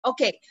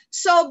Okay,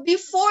 so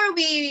before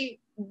we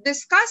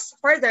discuss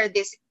further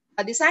this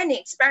designing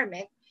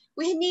experiment,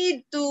 we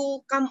need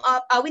to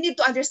we need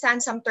to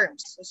understand some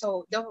terms.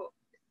 So the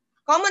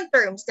common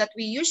terms that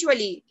we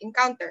usually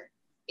encounter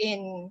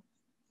in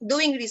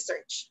doing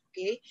research,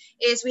 okay,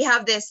 is we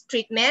have this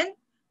treatment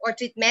or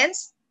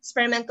treatments,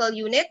 experimental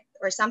unit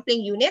or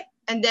sampling unit,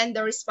 and then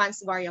the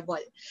response variable.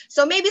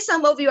 So maybe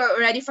some of you are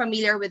already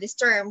familiar with these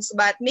terms,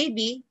 but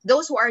maybe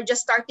those who are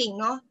just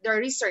starting their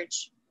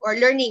research or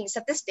learning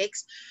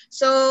statistics,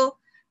 so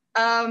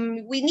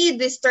we need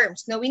these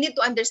terms. Now we need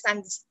to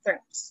understand these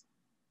terms.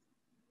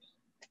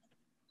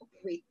 Okay,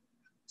 wait,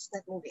 it's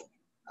not moving.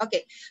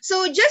 Okay,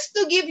 so just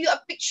to give you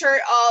a picture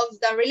of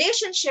the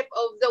relationship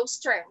of those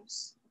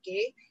terms,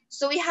 okay,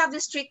 so we have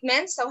this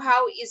treatment. So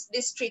how is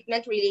this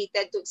treatment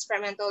related to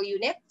experimental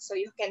unit? So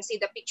you can see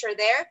the picture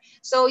there.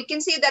 So you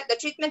can see that the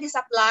treatment is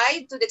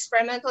applied to the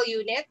experimental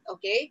unit,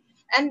 okay,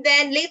 and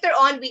then later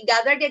on we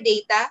gather the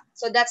data.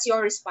 So that's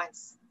your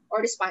response or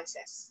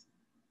responses,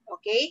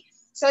 okay.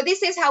 So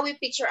this is how we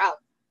picture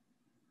out.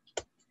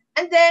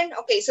 And then,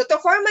 okay, so to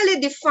formally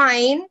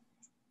define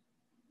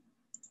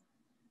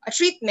a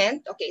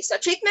treatment, okay, so a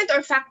treatment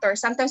or factor,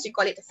 sometimes we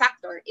call it a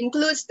factor,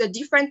 includes the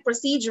different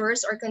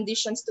procedures or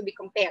conditions to be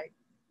compared.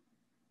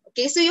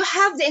 Okay, so you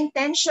have the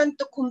intention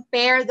to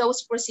compare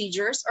those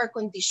procedures or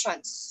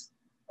conditions,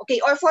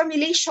 okay, or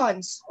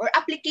formulations or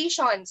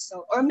applications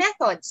or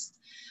methods.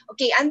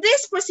 Okay, and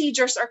these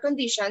procedures or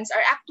conditions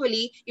are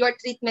actually your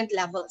treatment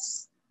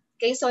levels.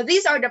 Okay, so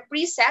these are the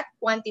preset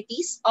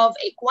quantities of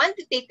a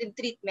quantitative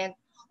treatment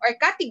or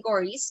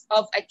categories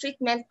of a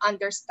treatment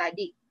under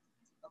study.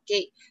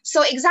 Okay,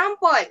 so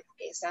example,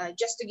 okay, so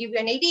just to give you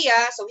an idea,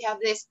 so we have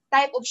this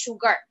type of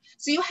sugar.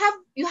 So you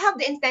have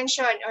the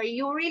intention, or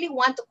you really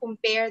want to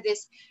compare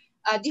this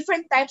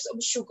different types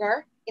of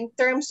sugar in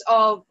terms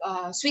of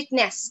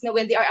sweetness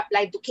when they are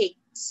applied to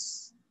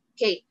cakes.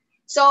 Okay,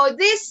 so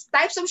these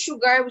types of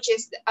sugar,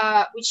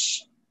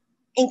 which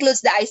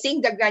includes the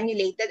icing, the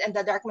granulated, and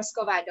the dark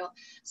muscovado.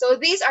 So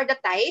these are the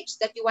types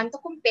that you want to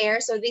compare.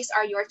 So these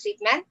are your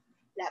treatment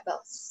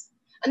levels.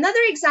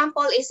 Another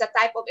example is the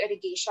type of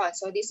irrigation.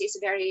 So this is a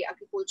very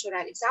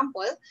agricultural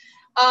example.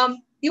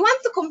 You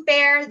want to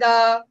compare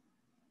the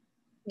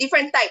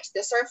different types,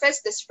 the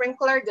surface, the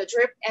sprinkler, the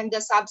drip, and the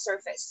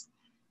subsurface.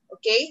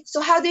 Okay, so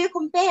how do you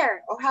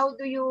compare, or how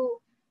do you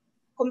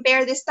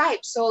compare this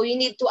type? So you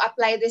need to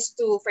apply this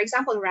to, for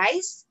example,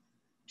 rice.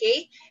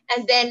 Okay,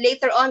 and then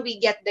later on we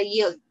get the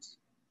yield.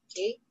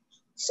 Okay,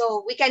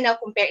 so we can now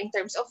compare in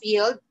terms of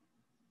yield.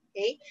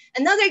 Okay,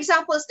 another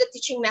example is the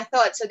teaching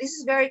method. So this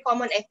is very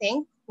common, I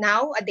think,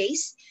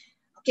 nowadays.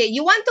 Okay,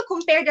 you want to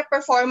compare the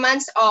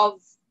performance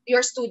of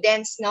your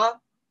students,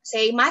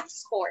 say math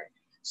score.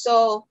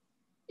 So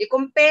you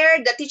compare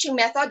the teaching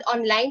method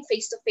online,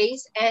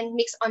 face-to-face, and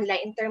mixed online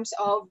in terms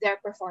of their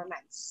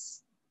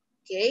performance.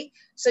 Okay,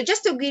 so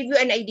just to give you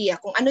an idea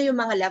kung ano yung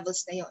mga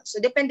levels na yon. So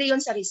depende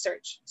yon sa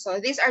research. So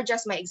these are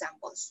just my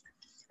examples.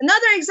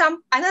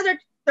 Another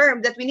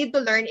term that we need to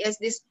learn is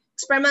this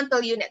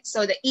experimental unit.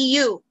 So the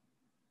EU.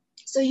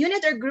 So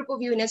unit or group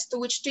of units to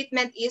which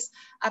treatment is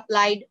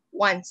applied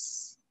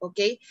once.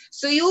 Okay,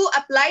 so you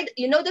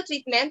know the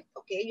treatment,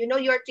 okay, you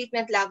know your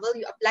treatment level,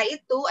 you apply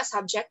it to a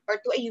subject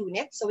or to a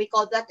unit. So we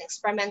call that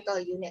experimental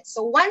unit.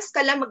 So once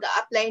ka lang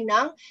mag-a-apply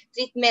ng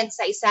treatment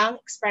sa isang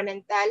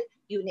experimental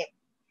unit.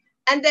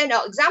 And then,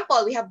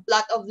 example, we have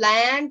plot of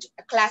land,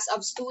 a class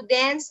of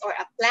students, or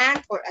a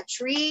plant, or a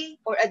tree,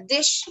 or a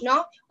dish,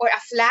 or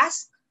a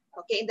flask,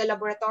 okay, in the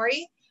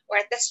laboratory, or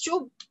a test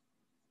tube,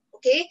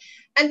 okay.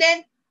 And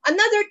then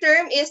another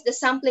term is the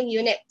sampling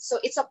unit. So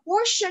it's a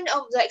portion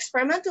of the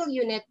experimental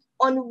unit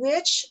on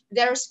which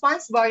the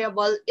response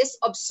variable is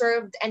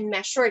observed and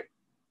measured.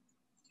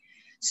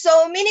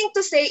 So meaning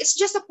to say, it's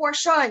just a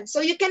portion. So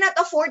you cannot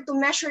afford to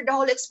measure the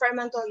whole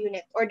experimental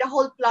unit or the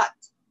whole plot.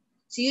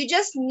 So you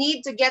just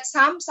need to get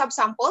some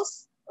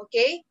subsamples,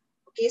 okay?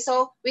 Okay,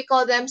 so we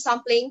call them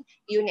sampling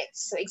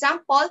units. So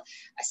example,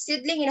 a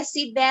seedling in a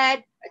seed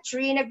bed, a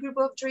tree in a group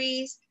of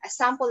trees, a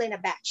sample in a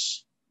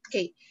batch.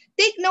 Okay,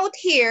 take note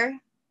here.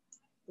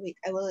 Wait,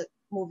 I will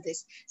move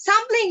this.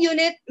 Sampling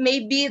unit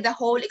may be the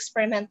whole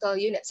experimental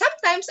unit.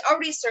 Sometimes our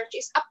research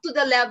is up to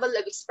the level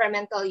of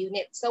experimental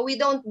unit. So we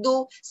don't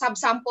do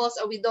subsamples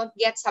or we don't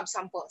get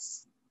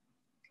subsamples.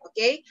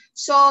 Okay,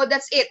 so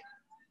that's it.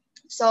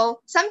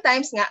 So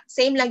sometimes nga,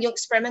 same lang yung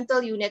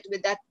experimental unit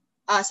with that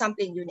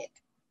sampling unit.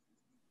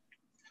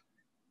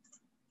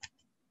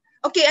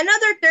 Okay,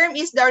 another term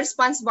is the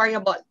response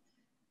variable.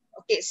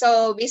 Okay,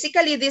 so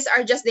basically these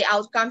are just the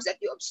outcomes that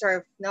you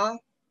observe,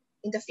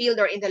 in the field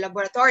or in the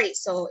laboratory.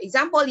 So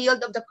example,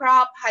 yield of the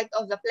crop, height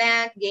of the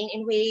plant, gain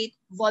in weight,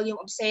 volume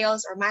of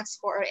sales or math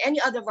score or any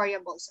other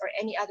variables or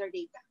any other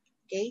data.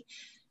 Okay.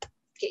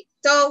 Okay.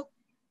 So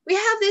we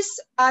have this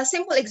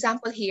simple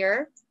example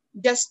here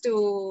just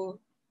to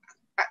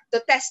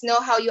test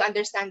how you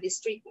understand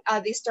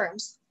these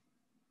terms.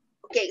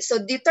 Okay.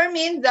 So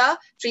determine the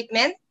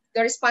treatment,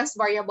 the response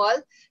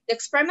variable, the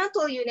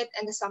experimental unit,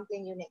 and the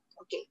sampling unit.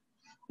 Okay.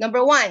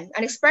 Number one,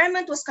 an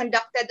experiment was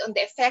conducted on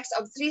the effects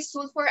of 3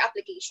 sulfur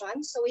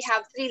applications. So we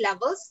have 3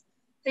 levels,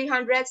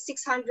 300,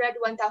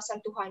 600,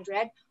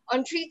 1,200,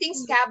 on treating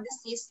scab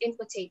disease in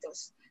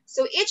potatoes.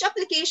 So each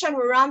application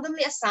were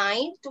randomly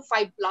assigned to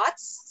 5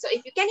 plots. So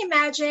if you can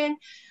imagine,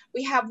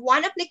 we have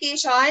one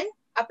application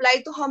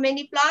applied to how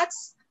many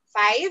plots?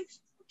 5,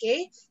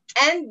 okay?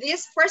 And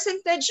this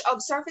percentage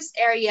of surface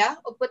area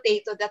of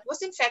potato that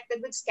was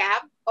infected with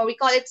scab, or we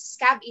call it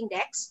scab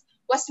index,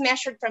 was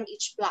measured from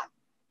each plot.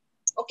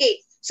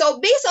 Okay, so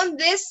based on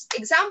this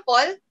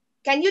example,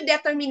 can you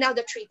determine now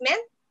the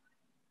treatment?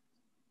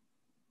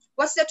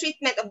 What's the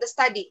treatment of the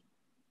study?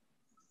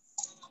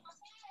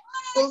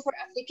 Sulfur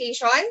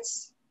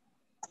applications,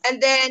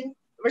 and then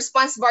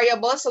response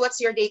variable. So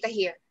what's your data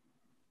here?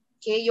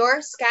 Okay,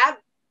 your scab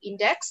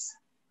index,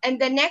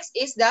 and the next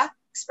is the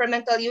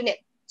experimental unit.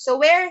 So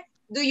where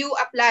do you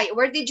apply?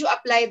 Where did you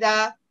apply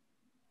the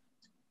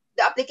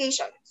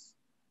applications?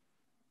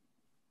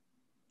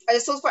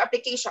 The sulfur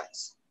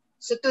applications.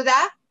 So to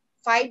the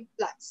 5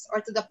 plots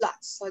or to the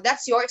plots. So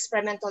that's your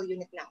experimental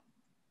unit now.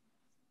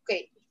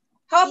 Okay.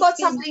 How about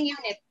sampling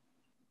unit?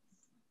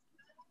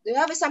 Do you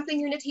have a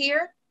sampling unit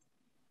here?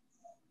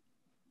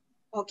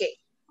 Okay.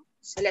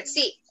 So let's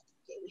see.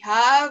 Okay, we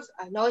have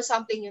no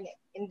sampling unit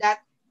in that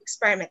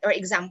experiment or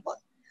example.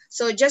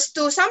 So just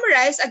to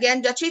summarize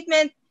again, the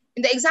treatment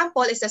in the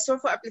example is the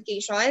sulfur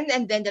application,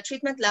 and then the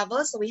treatment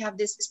levels. So we have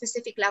these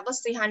specific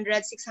levels,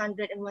 300,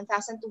 600, and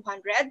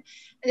 1,200. And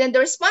then the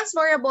response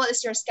variable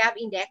is your scab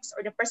index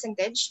or the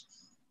percentage.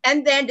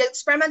 And then the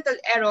experimental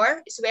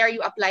error is where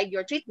you applied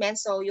your treatment.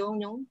 So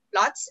yung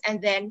plots,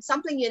 and then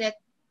sampling unit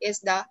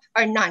is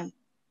or none,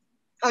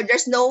 or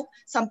there's no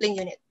sampling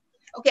unit.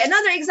 Okay,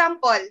 another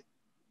example.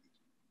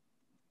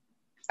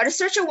 A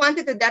researcher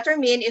wanted to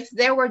determine if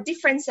there were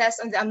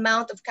differences on the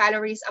amount of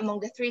calories among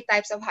the 3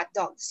 types of hot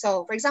dogs.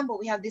 So for example,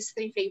 we have these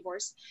 3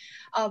 flavors,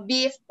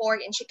 beef,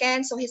 pork, and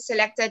chicken. So he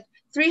selected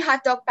 3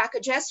 hot dog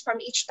packages from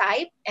each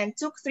type and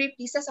took 3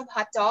 pieces of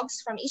hot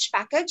dogs from each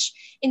package,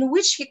 in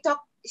which he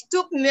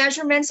took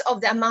measurements of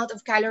the amount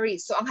of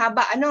calories. So ang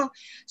haba, ano?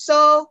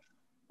 So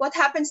what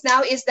happens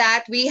now is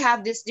that we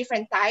have these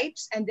different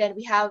types, and then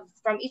we have,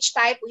 from each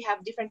type, we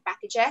have different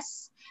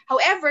packages.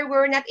 However,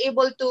 we're not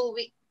able to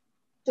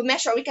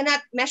measure. We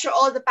cannot measure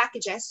all the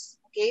packages.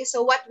 Okay,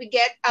 so what we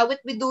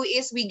do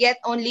is we get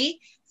only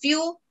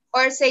few,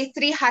 or say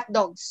 3 hot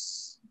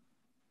dogs.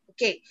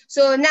 Okay,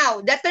 so now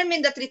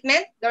determine the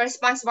treatment, the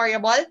response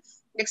variable,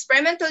 the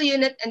experimental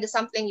unit, and the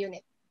sampling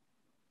unit.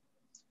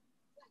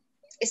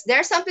 Is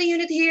there sampling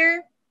unit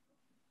here?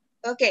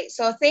 Okay,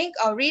 so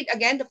I'll read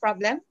again the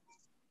problem.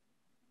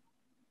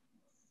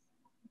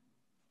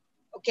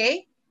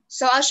 Okay,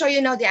 so I'll show you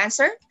now the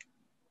answer.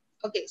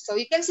 Okay, so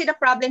you can see the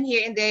problem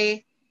here in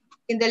the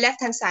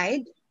left-hand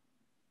side.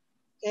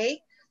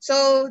 Okay,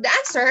 so the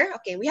answer,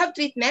 okay, we have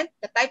treatment,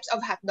 the types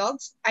of hot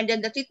dogs, and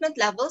then the treatment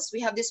levels,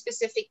 we have the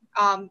specific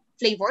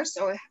flavors,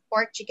 or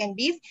pork, chicken,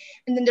 beef,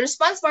 and then the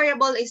response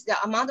variable is the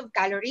amount of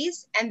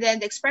calories, and then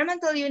the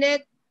experimental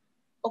unit,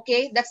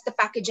 okay, that's the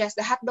packages,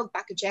 the hot dog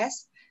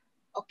packages.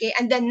 Okay,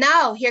 and then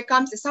now here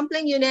comes the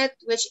sampling unit,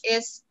 which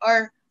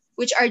are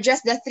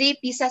just the 3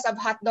 pieces of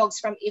hot dogs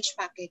from each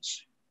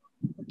package.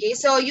 Okay,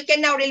 so you can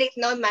now relate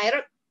now,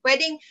 Myra.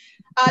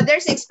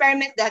 There's an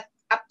experiment that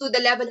up to the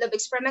level of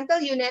experimental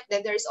unit,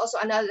 then there is also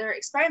another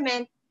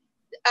experiment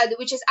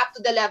which is up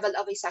to the level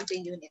of a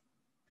sampling unit.